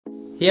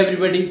Hey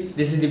everybody,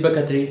 this is Deepak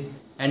Khatri,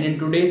 and in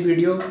today's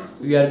video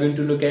we are going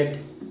to look at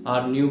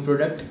our new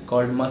product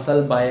called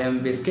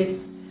BioAmp BisCute.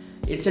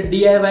 It's a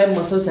DIY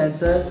muscle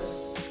sensor.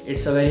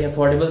 It's a very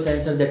affordable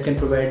sensor that can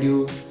provide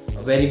you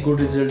very good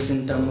results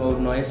in terms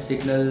of noise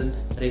signal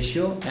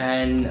ratio,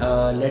 and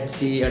let's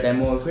see a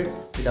demo of it.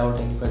 Without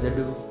any further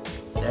ado,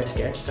 let's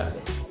get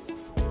started.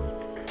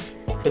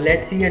 So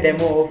let's see a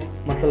demo of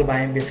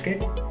BioAmp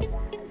BisCute.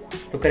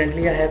 So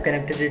currently I have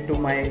connected it to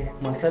my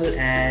muscle,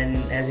 and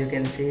as you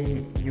can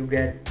see you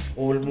get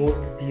almost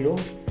zero,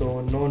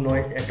 so no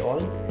noise at all.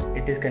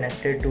 It is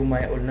connected to my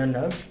ulnar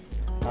nerve.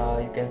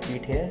 You can see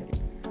it here.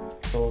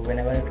 So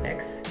whenever I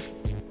flex,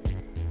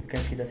 you can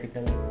see the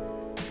signal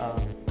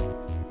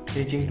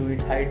reaching to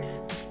its heights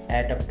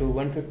at up to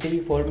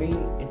 150. For me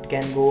it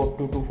can go up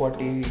to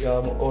 240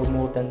 or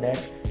more than that.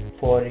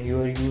 For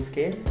your use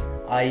case,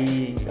 I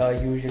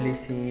usually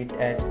see it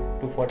at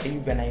 240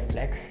 when I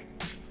flex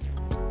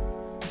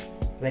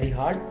very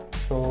hard.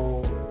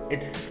 So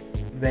it's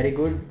very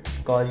good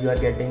because you are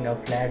getting a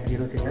flat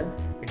zero signal.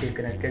 It is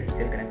connected,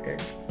 still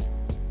connected.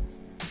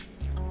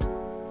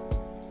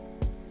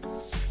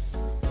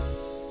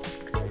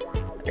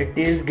 It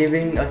is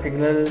giving a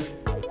signal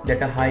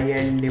that a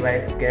high-end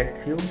device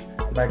gets you,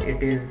 but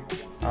it is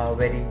a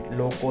very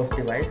low-cost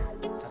device.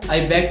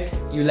 I bet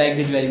you liked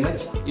it very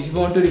much. If you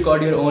want to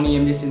record your own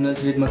EMG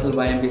signals with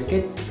BioAmp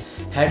BisCute,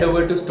 head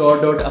over to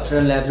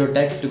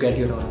store.upstarlabs.tech to get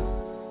your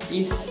own.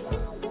 Peace.